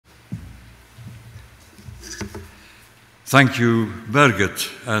Thank you, Birgit.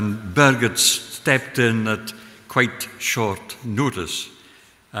 And Birgit stepped in at quite short notice,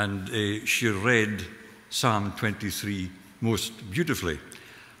 and she read Psalm 23 most beautifully.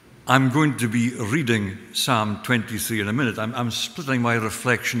 I'm going to be reading Psalm 23 in a minute. I'm splitting my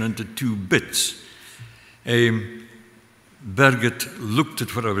reflection into two bits. Birgit looked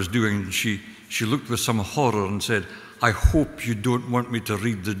at what I was doing, and she looked with some horror and said, "I hope you don't want me to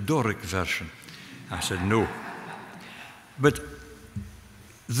read the Doric version." I said, "No." But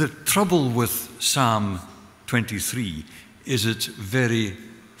the trouble with Psalm 23 is its very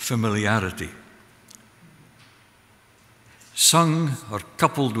familiarity. Sung or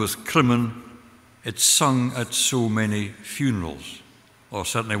coupled with Crimmin, it's sung at so many funerals, or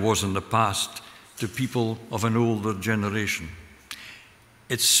certainly was in the past to people of an older generation.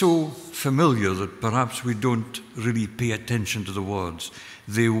 It's so familiar that perhaps we don't really pay attention to the words.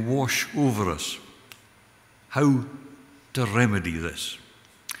 They wash over us. How to remedy this?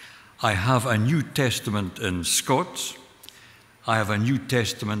 I have a New Testament in Scots. I have a New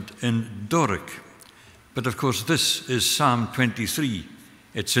Testament in Doric. But of course, this is Psalm 23.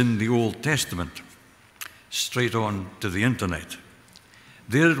 It's in the Old Testament. Straight on to the internet.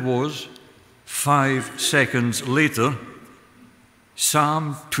 There it was, 5 seconds later,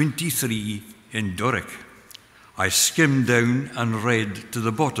 Psalm 23 in Doric. I skimmed down and read to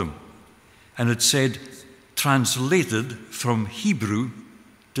the bottom, and it said, translated from Hebrew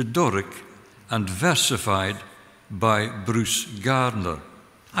to Doric and versified by Bruce Gardner.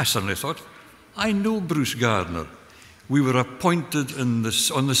 I suddenly thought, I know Bruce Gardner. We were appointed on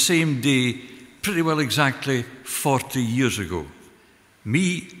the same day, pretty well exactly 40 years ago.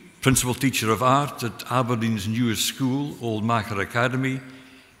 Me, principal teacher of art at Aberdeen's newest school, Old Macher Academy.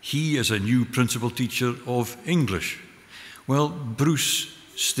 He is a new principal teacher of English. Well, Bruce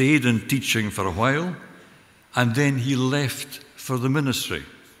stayed in teaching for a while, and then he left for the ministry.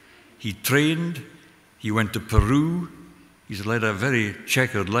 He trained, he went to Peru, he's led a very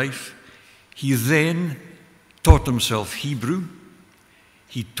checkered life. He then taught himself Hebrew,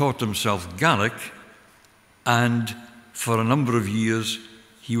 he taught himself Gaelic, and for a number of years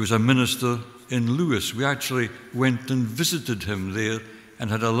he was a minister in Lewis. We actually went and visited him there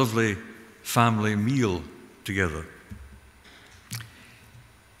and had a lovely family meal together.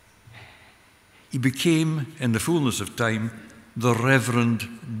 He became, in the fullness of time, the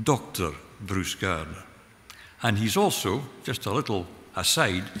Reverend Dr. Bruce Gardner. And he's also, just a little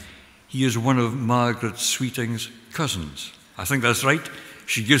aside, he is one of Margaret Sweeting's cousins. I think that's right.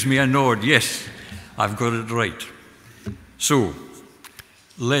 She gives me a nod. Yes, I've got it right. So,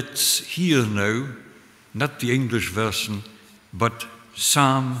 let's hear now, not the English version, but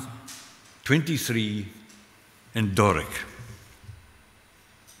Psalm 23 in Doric.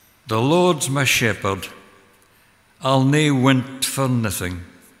 The Lord's my shepherd, I'll nae want for nothing.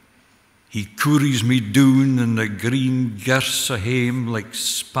 He couries me down in the green girths o' hame like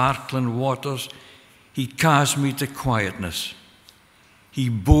sparkling waters. He ca's me to quietness. He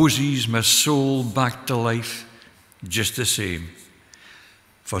bosies my soul back to life just the same.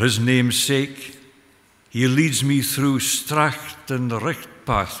 For his name's sake, he leads me through stracht and richt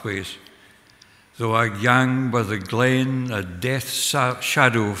pathways. Though I gang by the glen, a death's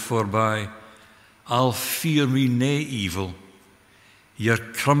shadow forby, I'll fear me nae evil. Your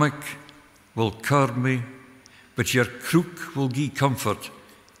crummock will curb me, but your crook will gie comfort,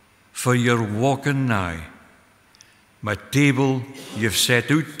 for you're walking nigh. My table you've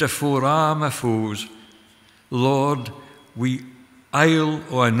set out afore a' my foes. Lord, wi' oil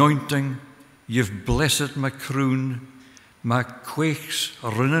o' anointing, you've blessed my croon, my quaich's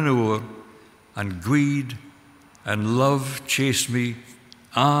rinnin' o'er, and guide and love chase me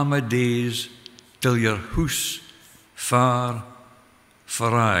a' my days, till your hoose far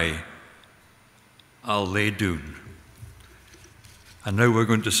for aye I'll lay down. And now we're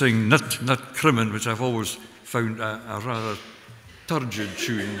going to sing Nut Crimmin, which I've always found a rather turgid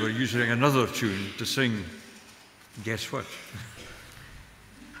tune. We're using another tune to sing, guess what?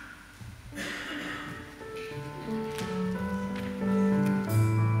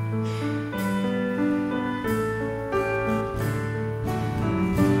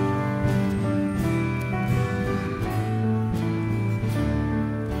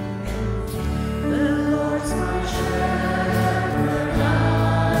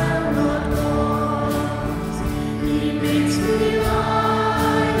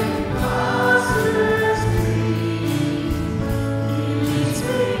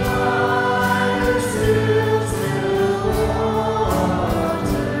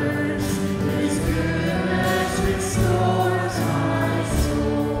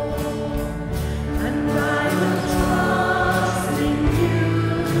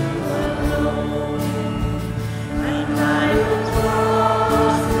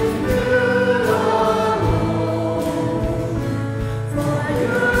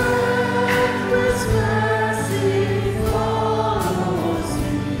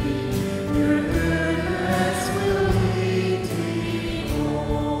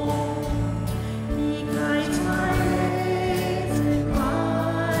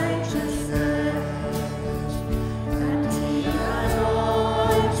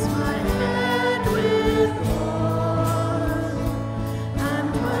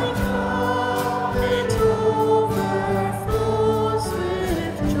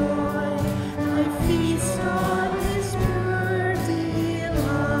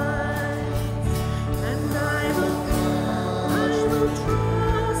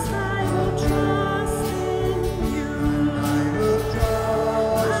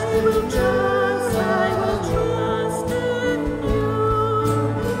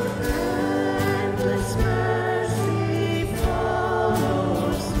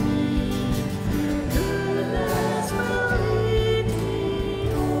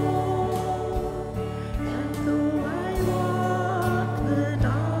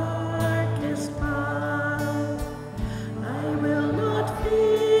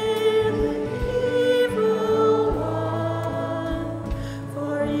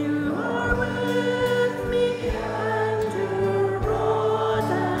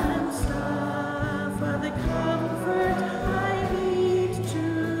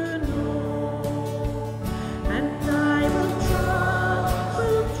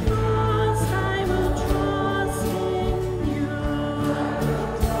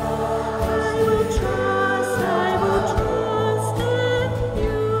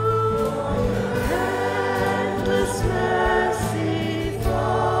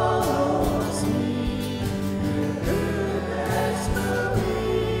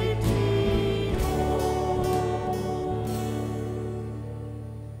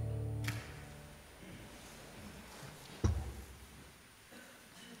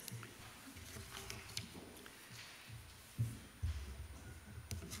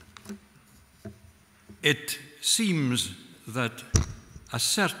 It seems that a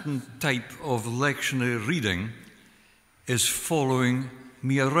certain type of lectionary reading is following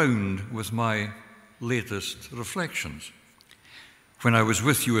me around with my latest reflections. When I was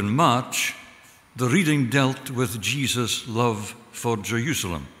with you in March, the reading dealt with Jesus' love for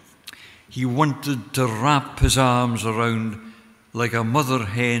Jerusalem. He wanted to wrap his arms around like a mother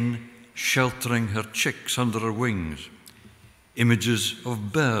hen sheltering her chicks under her wings. Images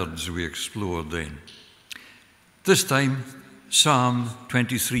of birds we explored then. This time, Psalm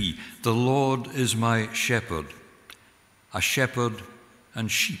 23, the Lord is my shepherd, a shepherd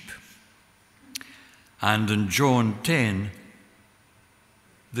and sheep. And in John 10,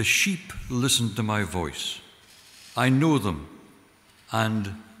 the sheep listen to my voice. I know them,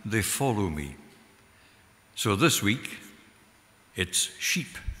 and they follow me. So this week, it's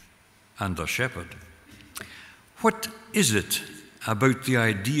sheep and a shepherd. What is it about the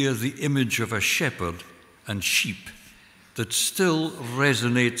idea, the image of a shepherd and sheep that still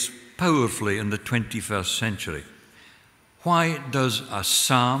resonates powerfully in the 21st century? Why does a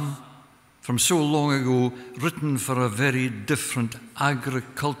psalm from so long ago, written for a very different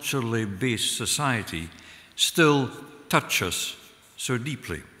agriculturally based society, still touch us so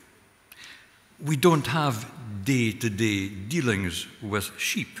deeply? We don't have day-to-day dealings with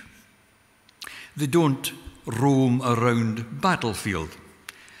sheep. They don't roam around battlefield.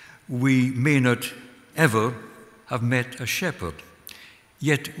 We may not ever have met a shepherd,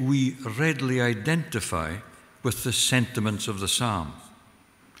 yet we readily identify with the sentiments of the psalm.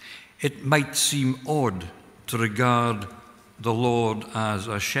 It might seem odd to regard the Lord as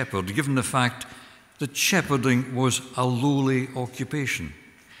a shepherd, given the fact that shepherding was a lowly occupation,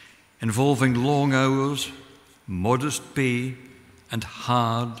 involving long hours, modest pay, and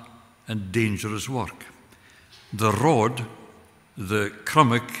hard and dangerous work. The rod, the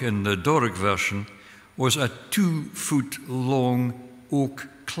crummock in the Doric version, was a 2-foot-long oak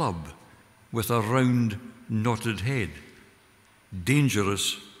club with a round, knotted head,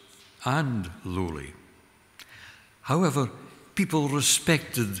 dangerous and lowly. However, people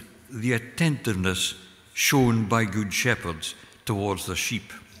respected the attentiveness shown by good shepherds towards the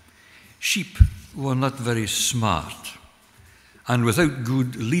sheep. Sheep were not very smart, and without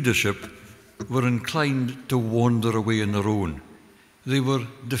good leadership, were inclined to wander away on their own. They were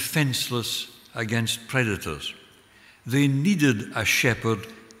defenseless against predators. They needed a shepherd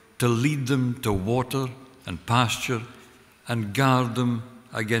to lead them to water and pasture and guard them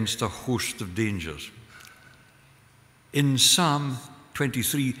against a host of dangers. In Psalm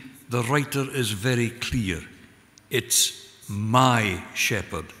 23, the writer is very clear. It's my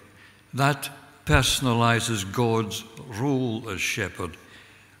shepherd. That personalizes God's role as shepherd,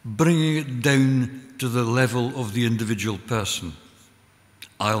 bringing it down to the level of the individual person.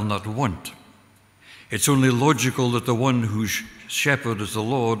 I'll not want. It's only logical that the one whose shepherd is the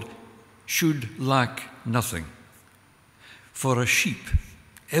Lord should lack nothing. For a sheep,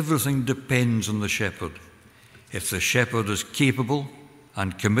 everything depends on the shepherd. If the shepherd is capable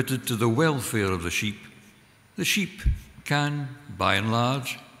and committed to the welfare of the sheep can, by and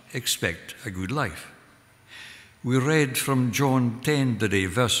large, expect a good life. We read from John 10 today,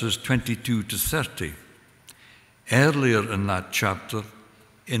 verses 22 to 30. Earlier in that chapter,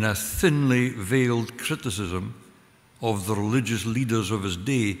 in a thinly veiled criticism of the religious leaders of his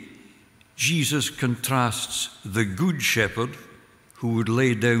day, Jesus contrasts the good shepherd, who would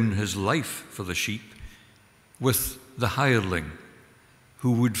lay down his life for the sheep, with the hireling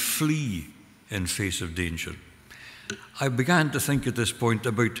who would flee in face of danger. I began to think at this point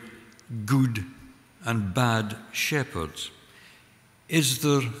about good and bad shepherds. Is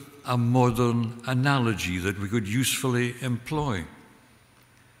there a modern analogy that we could usefully employ?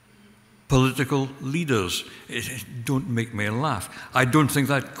 Political leaders, don't make me laugh. I don't think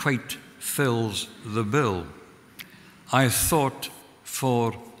that quite fills the bill. I thought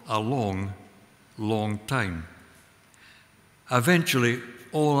for a long, long time. Eventually,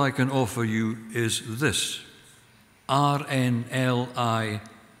 all I can offer you is this: RNLI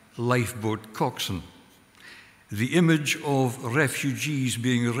lifeboat coxswain. The image of refugees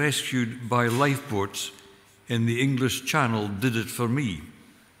being rescued by lifeboats in the English Channel did it for me,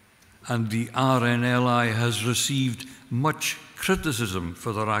 and the RNLI has received much criticism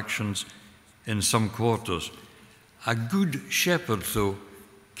for their actions in some quarters. A good shepherd, though,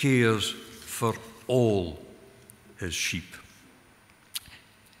 cares for all his sheep.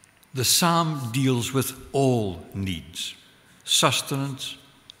 The psalm deals with all needs: sustenance,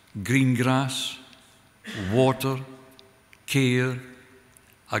 green grass, water, care,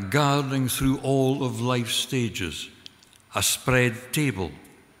 a gardening through all of life's stages, a spread table,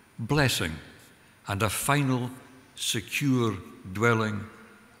 blessing, and a final secure dwelling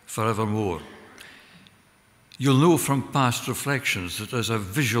forevermore. You'll know from past reflections that as a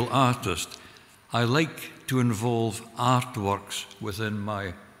visual artist, I like to involve artworks within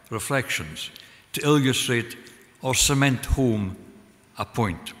my reflections to illustrate or cement home a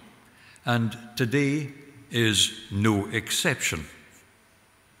point. And today is no exception.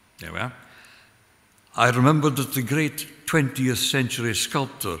 There we are. I remember that the great 20th century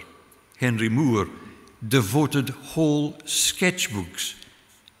sculptor, Henry Moore, devoted whole sketchbooks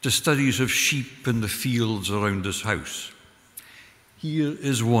to studies of sheep in the fields around his house. Here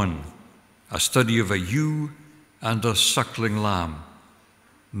is one, a study of a ewe and a suckling lamb.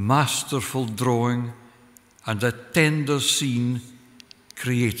 Masterful drawing and a tender scene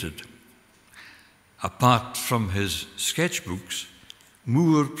created. Apart from his sketchbooks,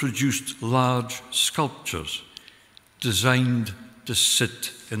 Moore produced large sculptures designed to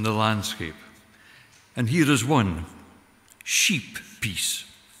sit in the landscape. And here is one, Sheep Piece,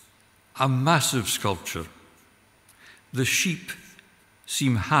 a massive sculpture. The sheep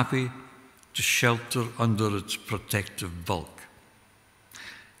seem happy to shelter under its protective bulk.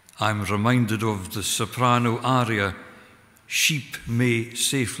 I'm reminded of the soprano aria, Sheep May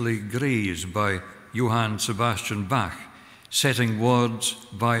Safely Graze by Johann Sebastian Bach, setting words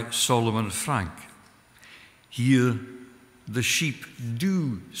by Solomon Frank. Here, the sheep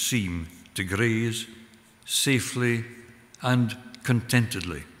do seem to graze safely and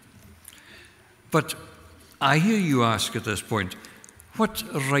contentedly. But I hear you ask at this point, what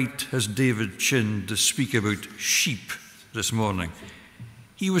right has David Chin to speak about sheep this morning?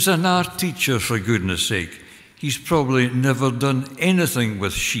 He was an art teacher, for goodness sake. He's probably never done anything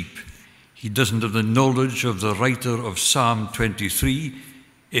with sheep. He doesn't have the knowledge of the writer of Psalm 23.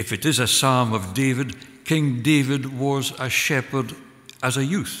 If it is a psalm of David, King David was a shepherd as a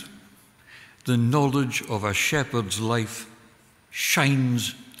youth. The knowledge of a shepherd's life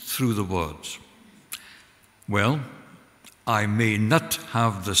shines through the words. Well, I may not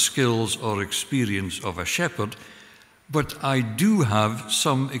have the skills or experience of a shepherd, but I do have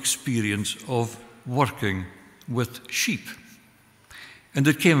some experience of working with sheep. And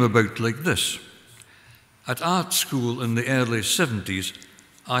it came about like this. At art school in the early 70s,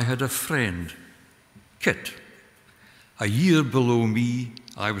 I had a friend, Kit. A year below me,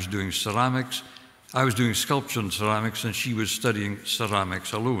 I was doing ceramics. I was doing sculpture and ceramics, and she was studying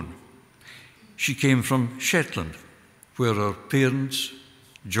ceramics alone. She came from Shetland, where her parents,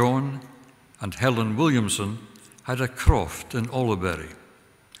 John and Helen Williamson, had a croft in Oliberry.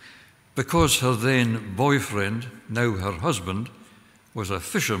 Because her then boyfriend, now her husband, was a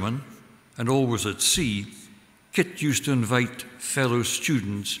fisherman and always at sea, Kit used to invite fellow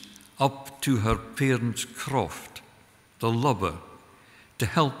students up to her parents' croft, the lubber, to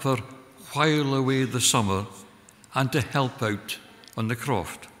help her while away the summer and to help out on the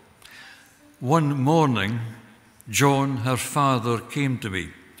croft. One morning, John, her father, came to me.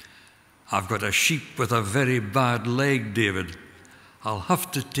 "I've got a sheep with a very bad leg, David. I'll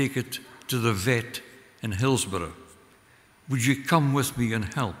have to take it to the vet in Hillsborough. Would you come with me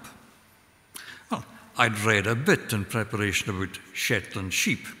and help?" Well, I'd read a bit in preparation about Shetland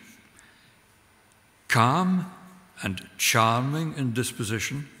sheep. Calm and charming in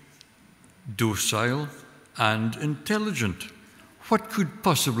disposition, docile and intelligent. What could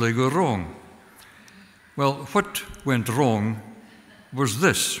possibly go wrong? Well, what went wrong was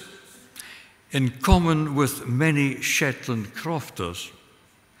this. In common with many Shetland crofters,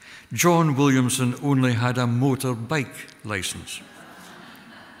 John Williamson only had a motorbike licence.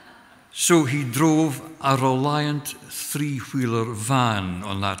 So he drove a Reliant three-wheeler van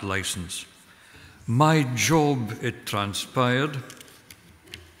on that licence. My job, it transpired,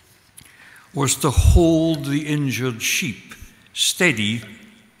 was to hold the injured sheep steady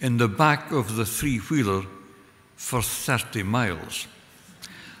in the back of the three-wheeler for 30 miles.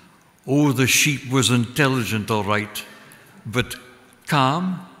 Oh, the sheep was intelligent, all right, but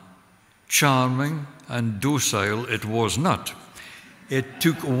calm, charming, and docile it was not. It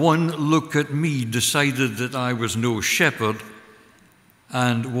took one look at me, decided that I was no shepherd,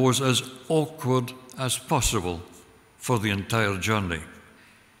 and was as awkward as possible for the entire journey.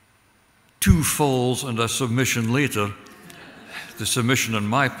 2 falls and a submission later, the submission on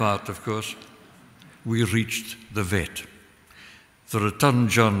my part, of course, we reached the vet. The return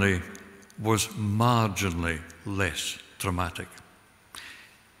journey was marginally less traumatic.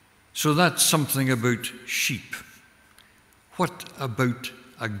 So that's something about sheep. What about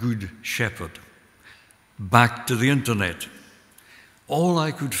a good shepherd? Back to the internet. All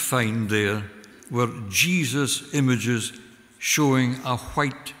I could find there were Jesus images showing a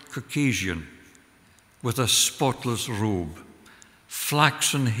white Caucasian with a spotless robe,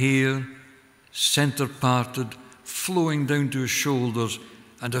 flaxen hair, centre-parted, flowing down to his shoulders,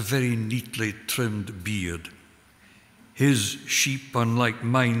 and a very neatly trimmed beard. His sheep, unlike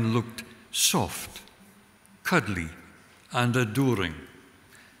mine, looked soft, cuddly, and adoring.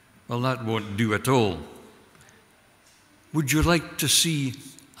 Well, that won't do at all. Would you like to see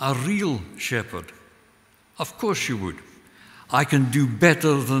a real shepherd? Of course you would. I can do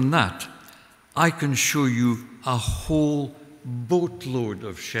better than that. I can show you a whole boatload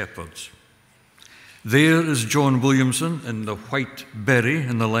of shepherds. There is John Williamson in the white beret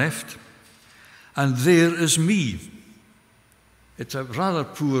in the left, and there is me. It's a rather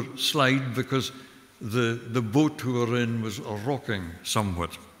poor slide because the boat we were in was rocking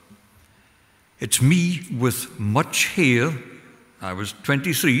somewhat. It's me with much hair, I was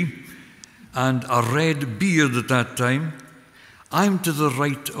 23, and a red beard at that time. I'm to the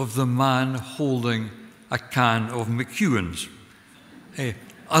right of the man holding a can of McEwan's.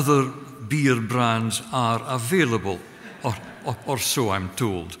 Other beer brands are available, or so I'm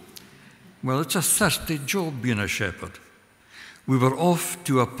told. Well, it's a thirsty job being a shepherd. We were off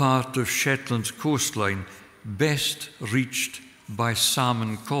to a part of Shetland's coastline best reached by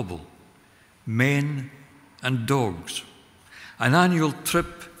salmon cobble, men and dogs. An annual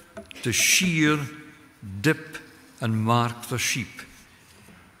trip to shear, dip, and mark the sheep.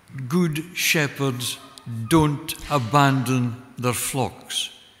 Good shepherds don't abandon their flocks,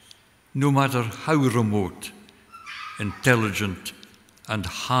 no matter how remote, intelligent, and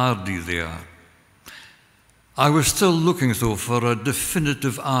hardy they are. I was still looking, though, for a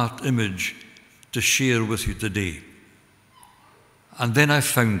definitive art image to share with you today. And then I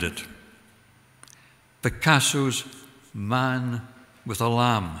found it. Picasso's Man with a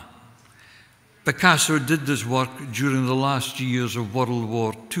Lamb. Picasso did this work during the last years of World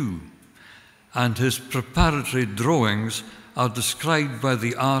War II, and his preparatory drawings are described by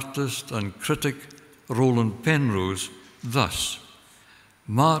the artist and critic Roland Penrose thus: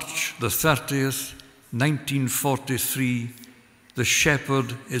 March the 30th, 1943, the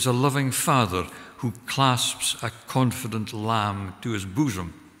shepherd is a loving father who clasps a confident lamb to his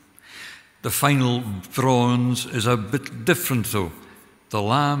bosom. The final bronze is a bit different, though. The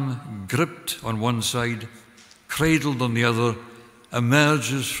lamb, gripped on one side, cradled on the other,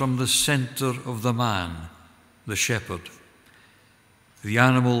 emerges from the centre of the man, the shepherd. The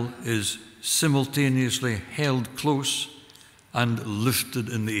animal is simultaneously held close and lifted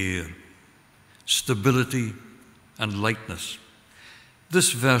in the air. Stability and lightness.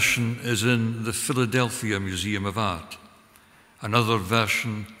 This version is in the Philadelphia Museum of Art. Another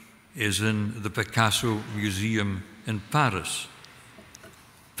version is in the Picasso Museum in Paris.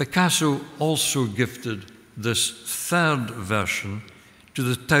 Picasso also gifted this third version to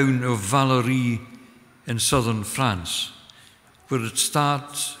the town of Valery in southern France, where it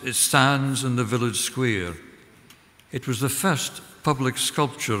stands in the village square. It was the first public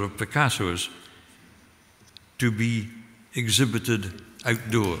sculpture of Picasso's to be exhibited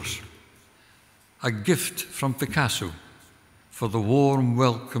outdoors. A gift from Picasso for the warm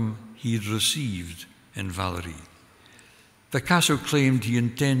welcome he had received in Valery. Picasso claimed he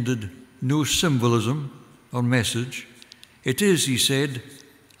intended no symbolism or message. It is, he said,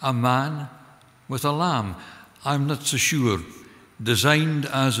 a man with a lamb. I'm not so sure. Designed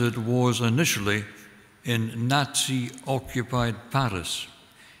as it was initially, in Nazi-occupied Paris,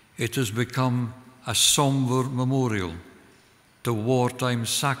 it has become a somber memorial to wartime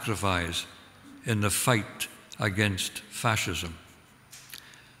sacrifice in the fight against fascism.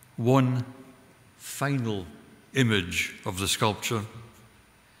 One final image of the sculpture: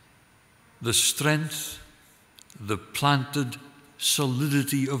 the strength, the planted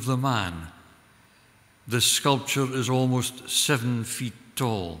solidity of the man. The sculpture is almost 7 feet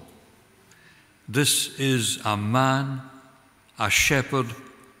tall. This is a man, a shepherd,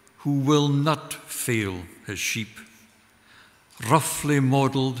 who will not fail his sheep. Roughly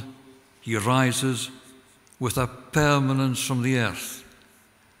modelled, he rises with a permanence from the earth.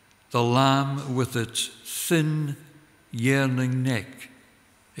 The lamb, with its thin, yearning neck,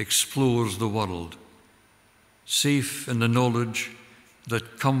 explores the world, safe in the knowledge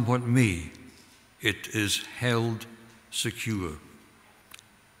that, come what may, it is held secure.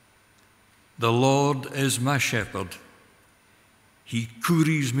 The Lord is my shepherd. He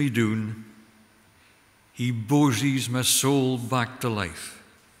couriers me down. He bosies my soul back to life.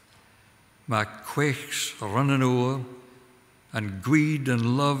 My quechs running o'er, and greed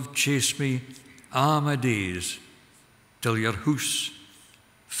and love chase me a' my days, till your house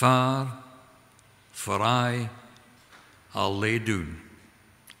far, for I'll lay down.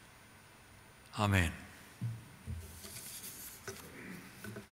 Amen.